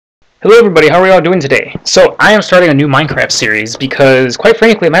Hello everybody, how are y'all doing today? So I am starting a new Minecraft series because, quite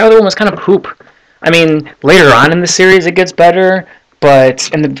frankly, my other one was kind of poop. I mean, later on in the series it gets better,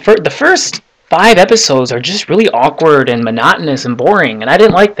 but in the first 5 episodes are just really awkward and monotonous and boring, and I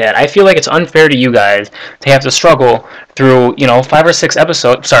didn't like that. I feel like it's unfair to you guys to have to struggle through, 5 or 6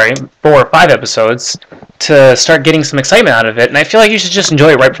 episodes, sorry, 4 or 5 episodes to start getting some excitement out of it, and I feel like you should just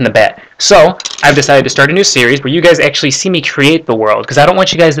enjoy it right from the bat. So, I've decided to start a new series where you guys actually see me create the world, because I don't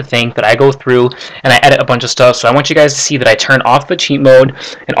want you guys to think that I go through and I edit a bunch of stuff, so I want you guys to see that I turn off the cheat mode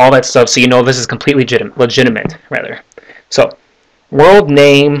and all that stuff, so you know this is completely legitimate, rather. So, world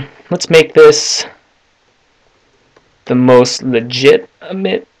name, let's make this the most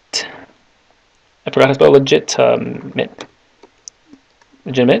legitimate. I forgot how to spell legitimate.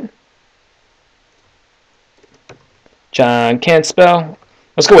 Legitimate? John can't spell.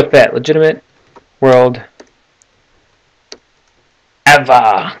 Let's go with that. Legitimate world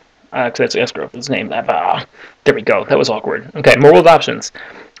Eva. Because that's ex-girlfriend's name. Eva. There we go. That was awkward. Okay, more world options.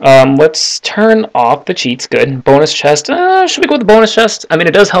 Let's turn off the cheats. Good. Bonus chest. Should we go with the bonus chest? I mean,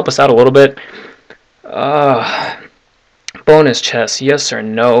 it does help us out a little bit. Bonus chest. Yes or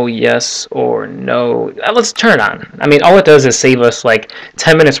no? Yes or no? Let's turn it on. I mean, all it does is save us like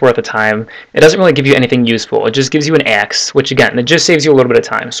 10 minutes worth of time. It doesn't really give you anything useful. It just gives you an axe, which again, it just saves you a little bit of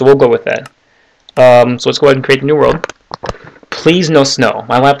time. So we'll go with that. So let's go ahead and create a new world. Please no snow.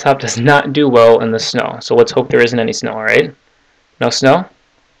 My laptop does not do well in the snow. So let's hope there isn't any snow, alright? No snow?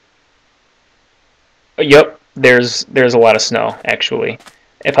 Yep, there's a lot of snow, actually.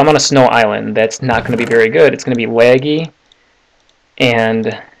 If I'm on a snow island, that's not going to be very good. It's going to be laggy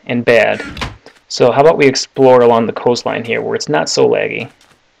and bad. So how about we explore along the coastline here where it's not so laggy.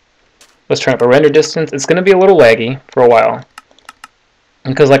 Let's turn up a render distance. It's going to be a little laggy for a while.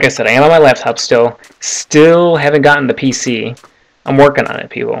 Because like I said, I am on my laptop still haven't gotten the PC. I'm working on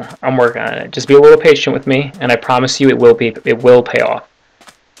it, people. I'm working on it. Just be a little patient with me, and I promise you it will pay off.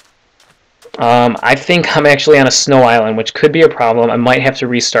 I think I'm actually on a snow island, which could be a problem. I might have to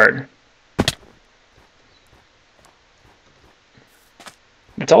restart.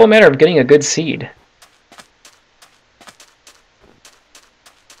 It's all a matter of getting a good seed.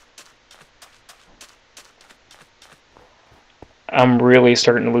 I'm really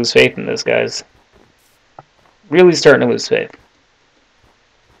starting to lose faith in this, guys. Really starting to lose faith.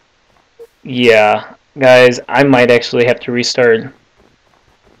 Yeah, guys, I might actually have to restart.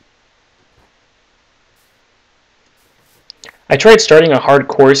 I tried starting a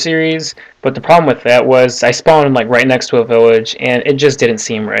hardcore series, but the problem with that was I spawned like right next to a village, and it just didn't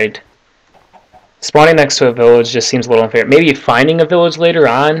seem right. Spawning next to a village just seems a little unfair. Maybe finding a village later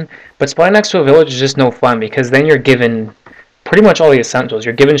on, but spawning next to a village is just no fun because then you're given pretty much all the essentials.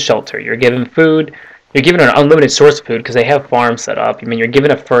 You're given shelter, you're given food, you're given an unlimited source of food because they have farms set up. I mean, you're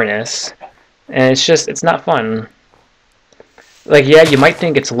given a furnace, and it's not fun. Like, yeah, you might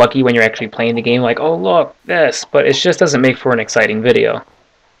think it's lucky when you're actually playing the game, like, oh, look, this, but it just doesn't make for an exciting video.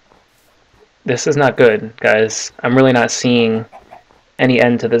 This is not good, guys. I'm really not seeing any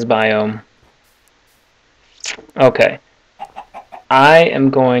end to this biome. Okay. I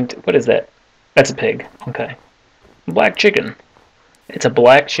am going to... What is that? That's a pig. Okay. Black chicken. It's a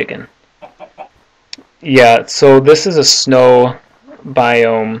black chicken. Yeah, so this is a snow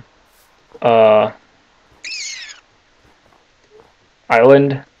biome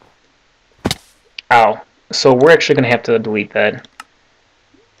island. Ow. So we're actually going to have to delete that.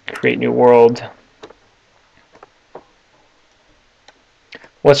 Create new world.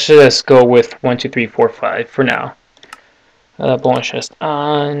 Let's just go with 1, 2, 3, 4, 5 for now. Bonus chest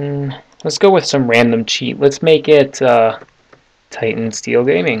on. Let's go with some random cheat. Let's make it Titan Steel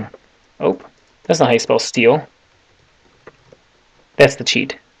Gaming. Oh, that's not how you spell steel. That's the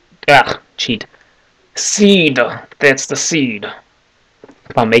cheat. Ah, cheat. Seed. That's the seed.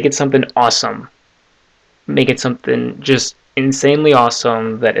 Come on, make it something awesome. Make it something just insanely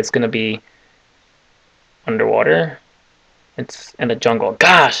awesome that it's going to be underwater. It's in a jungle.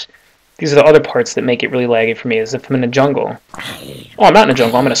 Gosh! These are the other parts that make it really laggy for me, as if I'm in a jungle. Oh, I'm not in a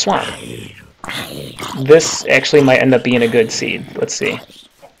jungle, I'm in a swamp. This actually might end up being a good seed. Let's see.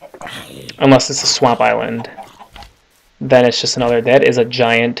 Unless it's a swamp island. Then it's just another... That is a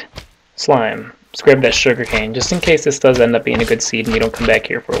giant slime. Let's grab that sugarcane, just in case this does end up being a good seed and we don't come back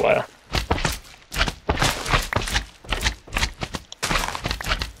here for a while.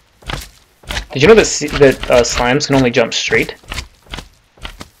 Did you know that slimes can only jump straight?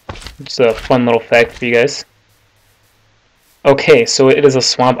 It's a fun little fact for you guys. Okay, so it is a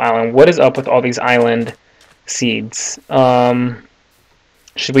swamp island. What is up with all these island seeds?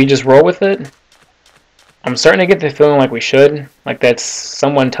 Should we just roll with it? I'm starting to get the feeling like we should. Like that's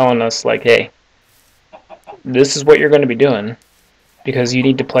someone telling us like, hey, this is what you're going to be doing because you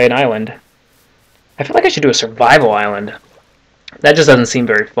need to play an island. I feel like I should do a survival island. That just doesn't seem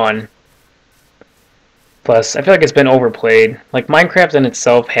very fun. Plus, I feel like it's been overplayed. Like Minecraft in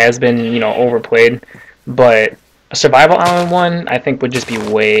itself has been, overplayed, but a survival island one I think would just be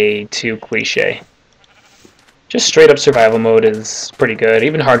way too cliche. Just straight up survival mode is pretty good,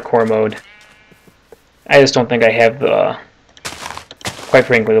 even hardcore mode. I just don't think I have the, quite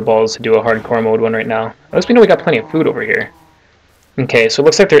frankly, the balls to do a hardcore mode one right now. At least we know we got plenty of food over here. Okay, so it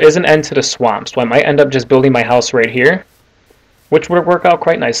looks like there is an end to the swamp, so I might end up just building my house right here, which would work out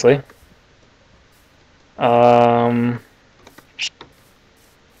quite nicely. Come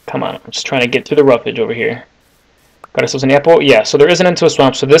on, I'm just trying to get through the roughage over here. Got ourselves an apple. Yeah, so there is an end to a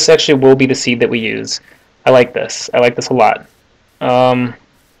swamp, so this actually will be the seed that we use. I like this. I like this a lot.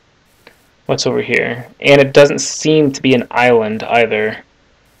 What's over here? And it doesn't seem to be an island either,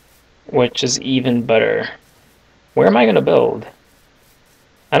 which is even better. Where am I going to build?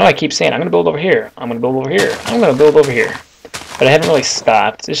 I know I keep saying I'm going to build over here. I'm going to build over here. I'm going to build over here. But I haven't really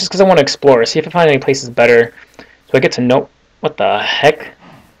stopped. It's just because I want to explore, see if I find any places better, so I get to know. What the heck?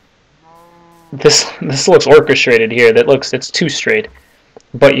 This looks orchestrated here. It's too straight.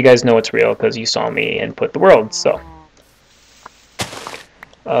 But you guys know it's real because you saw me input the world. So,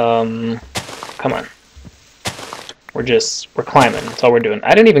 come on. We're climbing. That's all we're doing.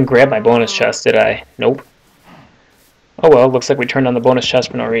 I didn't even grab my bonus chest, did I? Nope. Oh well. Looks like we turned on the bonus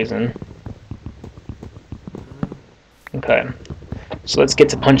chest for no reason. Okay. So let's get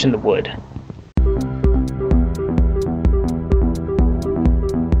to punching the wood.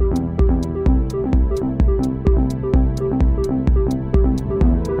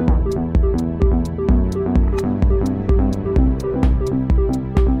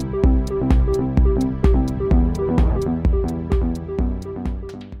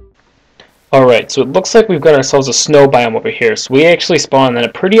 Alright, so it looks like we've got ourselves a snow biome over here. So we actually spawned in a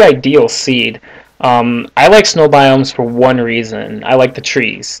pretty ideal seed. I like snow biomes for one reason. I like the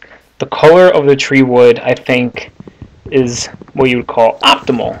trees. The color of the tree wood, I think, is what you would call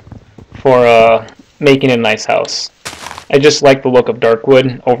optimal for making a nice house. I just like the look of dark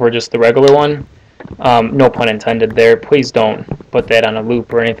wood over just the regular one. No pun intended there. Please don't put that on a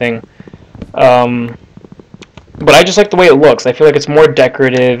loop or anything. But I just like the way it looks. I feel like it's more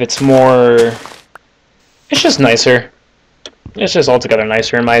decorative. It's just nicer. It's just altogether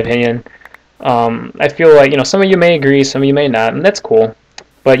nicer in my opinion. I feel like, some of you may agree, some of you may not, and that's cool.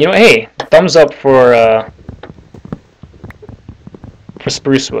 But, hey, thumbs up for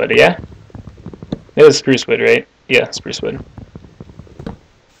spruce wood, yeah? It was spruce wood, right? Yeah, spruce wood.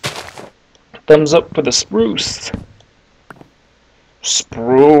 Thumbs up for the spruce.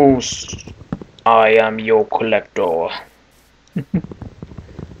 Spruce. I am your collector.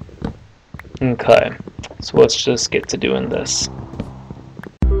 Okay, so let's just get to doing this.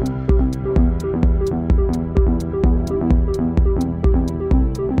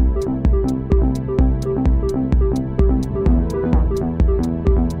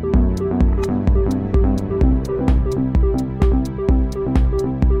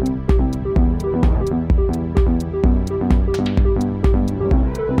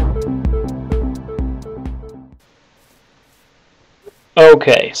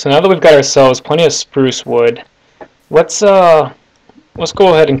 Okay, so now that we've got ourselves plenty of spruce wood, let's go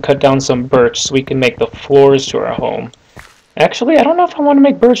ahead and cut down some birch so we can make the floors to our home. Actually, I don't know if I want to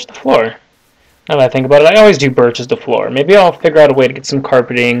make birch the floor. Now that I think about it, I always do birch as the floor. Maybe I'll figure out a way to get some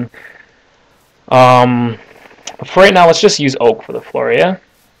carpeting. But for right now, let's just use oak for the floor, yeah?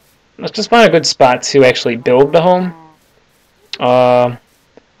 Let's just find a good spot to actually build the home.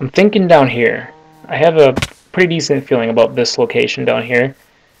 I'm thinking down here. I have a pretty decent feeling about this location down here.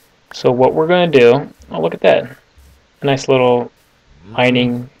 So what we're going to do, oh look at that, a nice little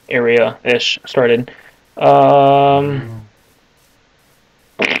mining area-ish started. Yeah,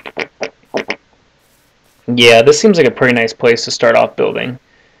 this seems like a pretty nice place to start off building.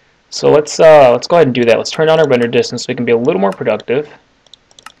 So let's go ahead and do that. Let's turn down our render distance so we can be a little more productive.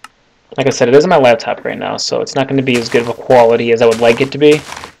 Like I said, it is on my laptop right now, so it's not going to be as good of a quality as I would like it to be.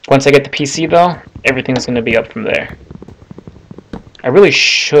 Once I get the PC, though, everything's going to be up from there. I really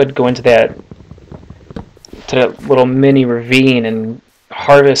should go into that little mini ravine and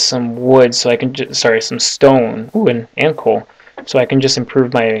harvest some wood so I can some stone, ooh, and coal, so I can just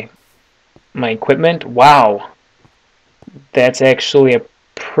improve my equipment. Wow, that's actually a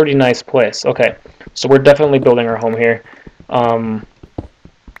pretty nice place. Okay, so we're definitely building our home here.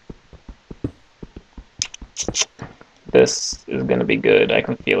 This is going to be good. I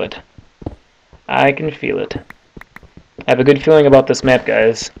can feel it. I can feel it. I have a good feeling about this map,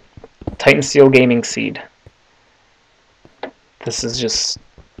 guys. Titan Steel Gaming seed. This is just...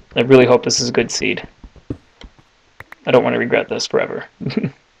 I really hope this is a good seed. I don't want to regret this forever.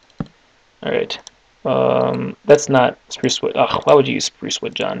 Alright. That's not spruce wood. Ugh, why would you use spruce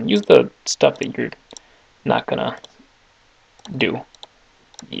wood, John? Use the stuff that you're not gonna do.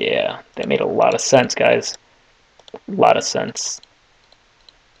 Yeah, that made a lot of sense, guys. A lot of sense.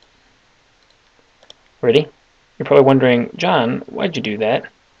 Ready? You're probably wondering, John, why'd you do that?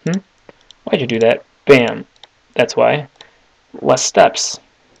 Why'd you do that? Bam. That's why. Less steps.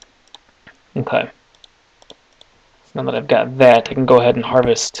 Okay. Now that I've got that, I can go ahead and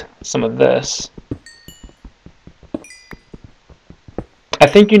harvest some of this. I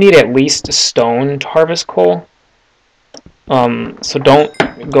think you need at least a stone to harvest coal. So don't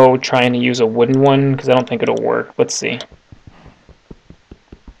go trying to use a wooden one, because I don't think it'll work. Let's see.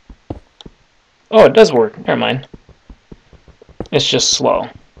 Oh, it does work. Never mind. It's just slow.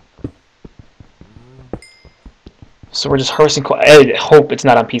 So we're just harvesting coal. I hope it's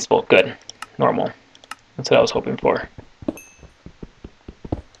not on peaceful. Good. Normal. That's what I was hoping for.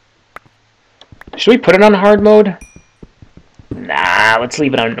 Should we put it on hard mode? Nah, let's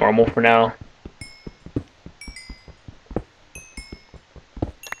leave it on normal for now.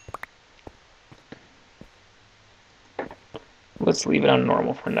 Let's leave it on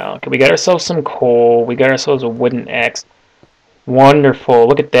normal for now. Okay, we got ourselves some coal. We got ourselves a wooden axe. Wonderful.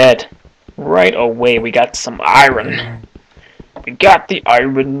 Look at that. Right away, we got some iron. We got the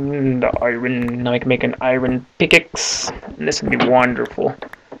iron. Now I can make an iron pickaxe. And this would be wonderful.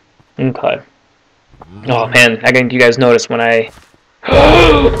 Okay. Oh man, I think you guys noticed when I...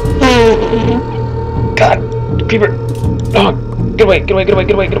 God, creeper! Oh, get away, get away, get away,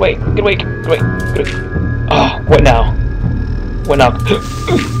 get away, get away, get away, get away, get away. Oh, what now? What now?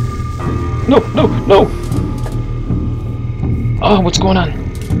 No, no, no! Oh, what's going on?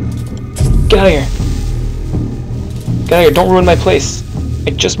 Get out of here. Get out of here, don't ruin my place.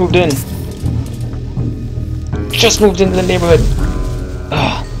 I just moved in. Just moved into the neighborhood.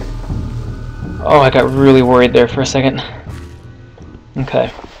 Oh. Oh, I got really worried there for a second.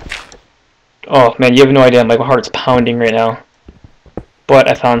 Okay. Oh man, you have no idea, my heart's pounding right now. But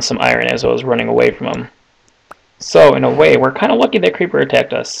I found some iron as I was running away from him. So, in a way, we're kind of lucky that creeper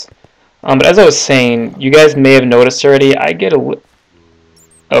attacked us. But as I was saying, you guys may have noticed already, I get a little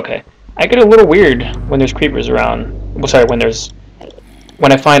weird when there's creepers around. Well, sorry,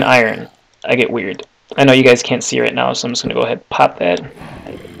 when I find iron, I get weird. I know you guys can't see right now, so I'm just going to go ahead and pop that.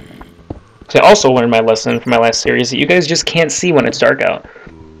 I also learned my lesson from my last series that you guys just can't see when it's dark out.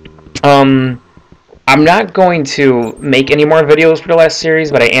 I'm not going to make any more videos for the last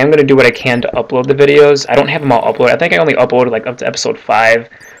series, but I am going to do what I can to upload the videos. I don't have them all uploaded. I think I only uploaded like up to episode 5.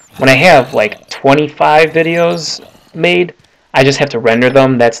 When I have like 25 videos made, I just have to render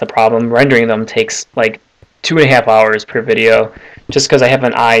them. That's the problem. Rendering them takes like 2.5 hours per video, just because I have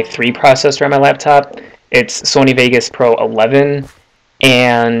an i3 processor on my laptop. It's Sony Vegas Pro 11.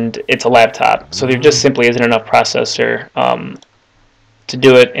 And it's a laptop, so there just simply isn't enough processor to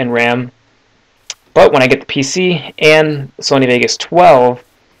do it in RAM. But when I get the PC and Sony Vegas 12,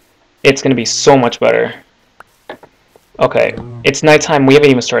 it's going to be so much better. Okay, it's nighttime. We haven't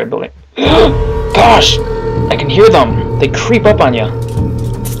even started building. Gosh! I can hear them. They creep up on you.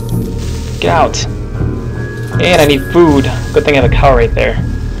 Get out. And I need food. Good thing I have a cow right there.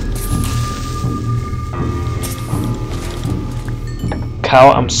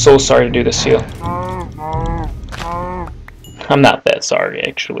 Cow, I'm so sorry to do this to you. I'm not that sorry,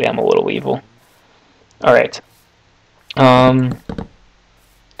 actually. I'm a little evil. Alright.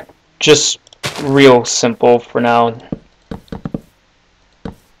 Just real simple for now.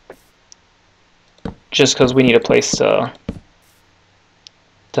 Just because we need a place to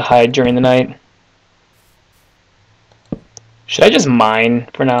hide during the night. Should I just mine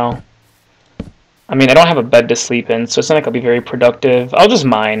for now? I mean, I don't have a bed to sleep in, so it's not like I'll be very productive. I'll just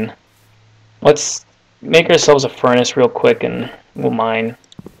mine. Let's make ourselves a furnace real quick and we'll mine.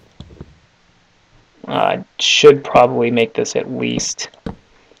 I should probably make this at least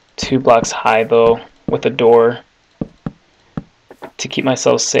 2 blocks high, though, with a door to keep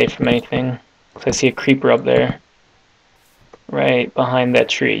myself safe from anything. Because I see a creeper up there. Right behind that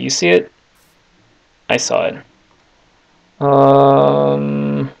tree. You see it? I saw it.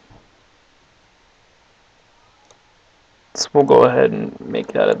 So we'll go ahead and make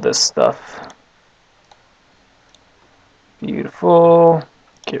it out of this stuff. Beautiful.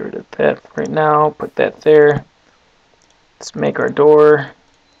 Get rid of that right now. Put that there. Let's make our door.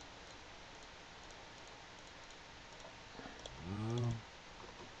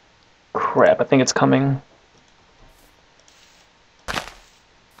 Crap, I think it's coming.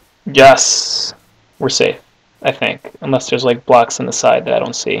 Yes! We're safe, I think. Unless there's like blocks on the side that I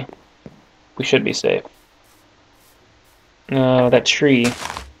don't see. We should be safe. No, that tree.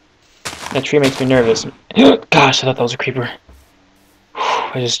 That tree makes me nervous. Gosh, I thought that was a creeper.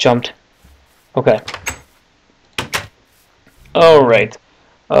 I just jumped. Okay. Alright.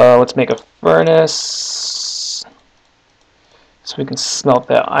 Let's make a furnace. So we can smelt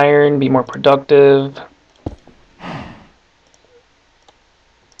that iron, be more productive.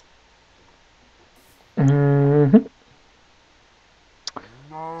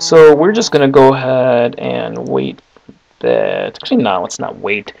 So we're just going to go ahead and wait for that. Actually, no, let's not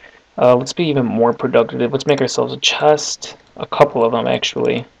wait. Let's be even more productive. Let's make ourselves a chest. A couple of them,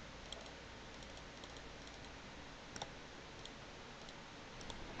 actually.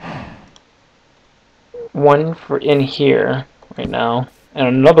 One for in here right now, and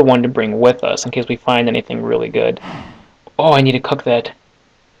another one to bring with us in case we find anything really good. Oh, I need to cook that.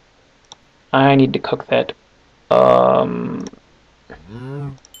 I need to cook that.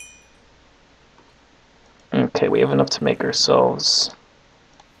 Okay, we have enough to make ourselves.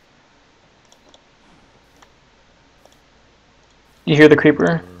 You hear the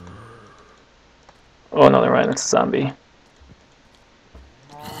creeper? Oh no, never mind, that's a zombie.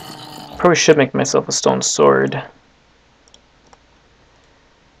 Probably should make myself a stone sword.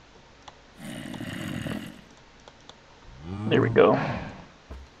 There we go.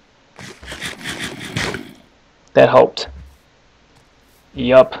 That helped.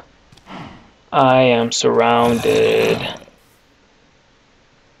 Yup. I am surrounded.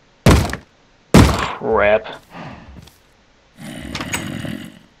 Crap.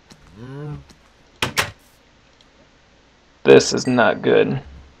 This is not good.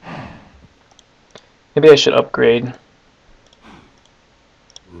 Maybe I should upgrade.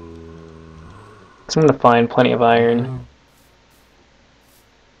 So I'm gonna find plenty of iron.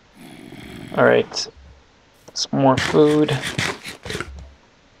 Alright. Some more food.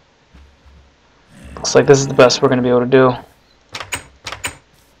 Looks like this is the best we're gonna be able to do.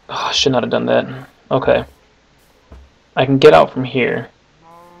 Oh, I should not have done that. Okay. I can get out from here.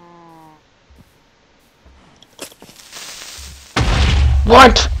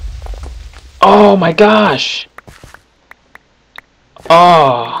 What? Oh my gosh!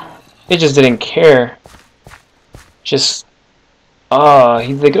 Oh, it just didn't care. Just,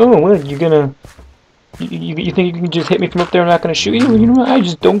 he's like, oh, what, you gonna, you think you can just hit me from up there? I'm not gonna shoot you? You know what? I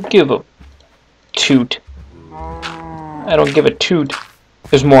just don't give a toot. I don't give a toot.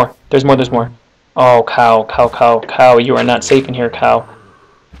 There's more. There's more. There's more. Oh, cow, cow, cow, cow! You are not safe in here, cow.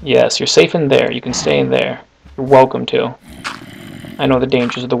 Yes, you're safe in there. You can stay in there. You're welcome to. I know the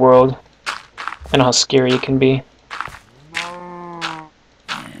dangers of the world. I know how scary it can be.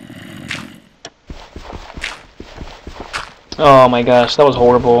 Oh my gosh, that was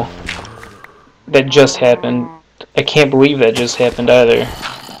horrible. That just happened. I can't believe that just happened either.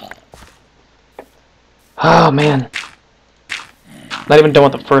 Oh man. Not even done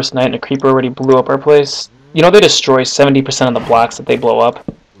with the first night and a creeper already blew up our place. You know they destroy 70% of the blocks that they blow up.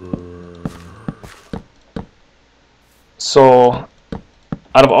 So,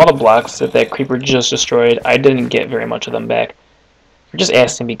 out of all the blocks that that creeper just destroyed, I didn't get very much of them back. You're just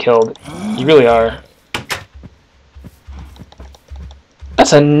asking to be killed. You really are.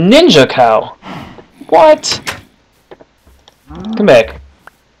 That's a ninja cow! What? Come back.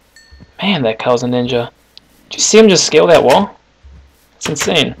 Man, that cow's a ninja. Did you see him just scale that wall? It's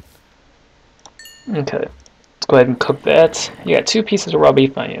insane. Okay. Let's go ahead and cook that. You got 2 pieces of raw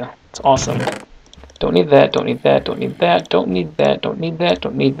beef on you. It's awesome. Don't need that, don't need that, don't need that, don't need that, don't need that,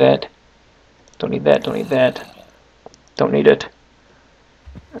 don't need that. Don't need that, don't need that. Don't need it.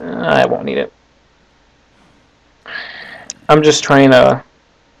 I won't need it. I'm just trying to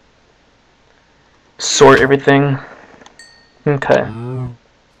sort everything. Okay.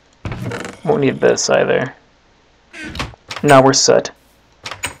 Won't need this either. Now we're set.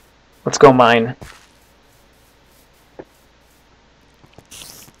 Let's go mine.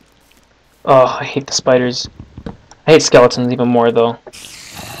 Oh, I hate the spiders. I hate skeletons even more, though.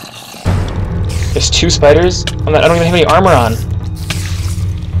 There's 2 spiders? I don't even have any armor on.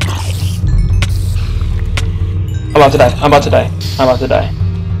 I'm about to die. I'm about to die. I'm about to die.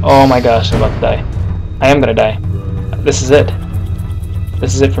 Oh my gosh, I'm about to die. I am gonna die. This is it.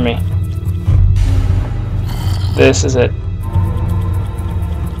 This is it for me. This is it.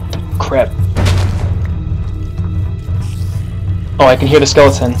 Crap. Oh, I can hear the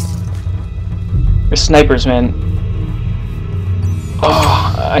skeleton. They're snipers, man.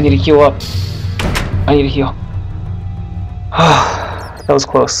 Oh, I need to heal up. I need to heal. That was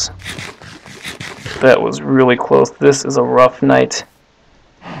close. That was really close. This is a rough night.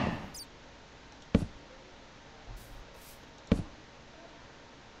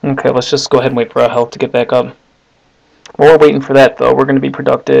 Okay, let's just go ahead and wait for our health to get back up. While we're waiting for that, though, we're going to be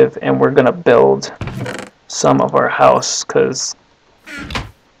productive, and we're going to build some of our house, because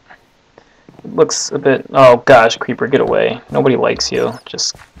it looks a bit... Oh, gosh, Creeper, get away. Nobody likes you.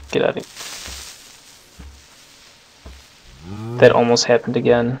 Just get out of here. That almost happened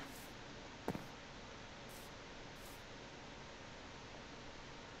again.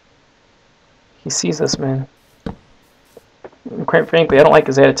 He sees us, man. Quite frankly, I don't like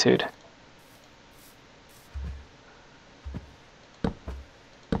his attitude.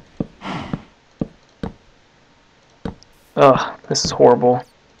 Ugh, this is horrible.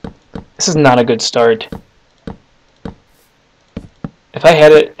 This is not a good start. If I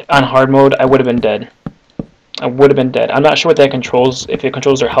had it on hard mode, I would have been dead. I would have been dead. I'm not sure what that controls, if it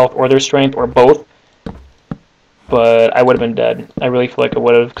controls their health or their strength or both. But I would have been dead. I really feel like I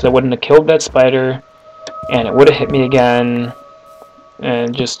would have, because I wouldn't have killed that spider, and it would have hit me again,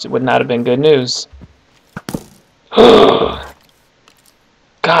 and just would not have been good news.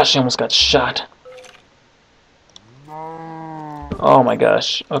 Gosh, I almost got shot. Oh my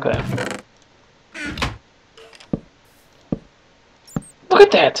gosh. Okay. Look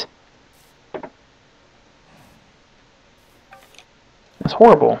at that! That's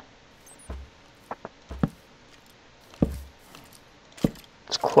horrible.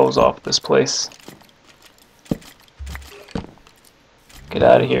 Let's close off this place. Get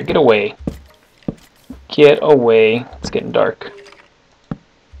out of here. Get away. Get away. It's getting dark.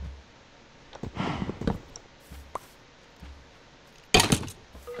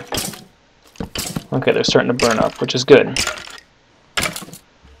 Okay, they're starting to burn up, which is good.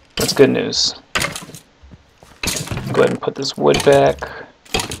 That's good news. Go ahead and put this wood back.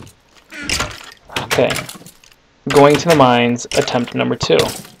 Okay. Going to the mines, attempt number 2.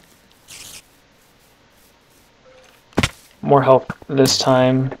 More health this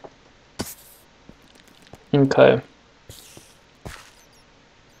time. Okay.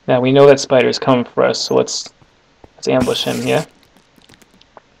 Now we know that spider's coming for us, so let's ambush him, yeah?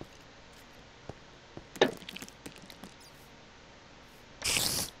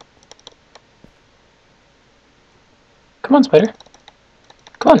 Come on, spider.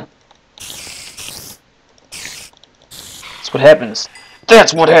 Come on. That's what happens.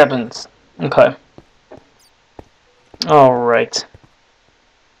 That's what happens! Okay. Alright.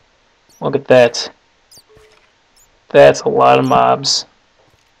 Look at that. That's a lot of mobs.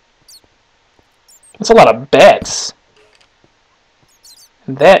 That's a lot of bats.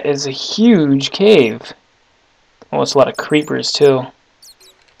 That is a huge cave. Oh, it's a lot of creepers, too.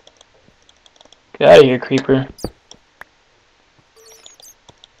 Get out of here, creeper.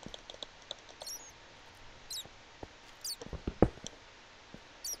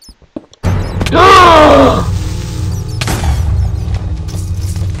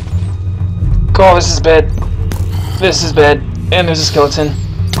 Oh, this is bad. This is bad. And there's a skeleton.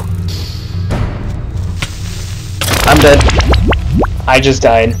 I'm dead. I just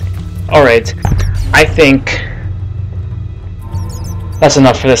died. Alright. I think that's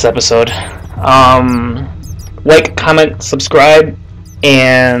enough for this episode. Like, comment, subscribe,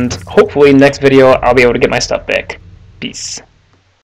 and hopefully next video I'll be able to get my stuff back. Peace.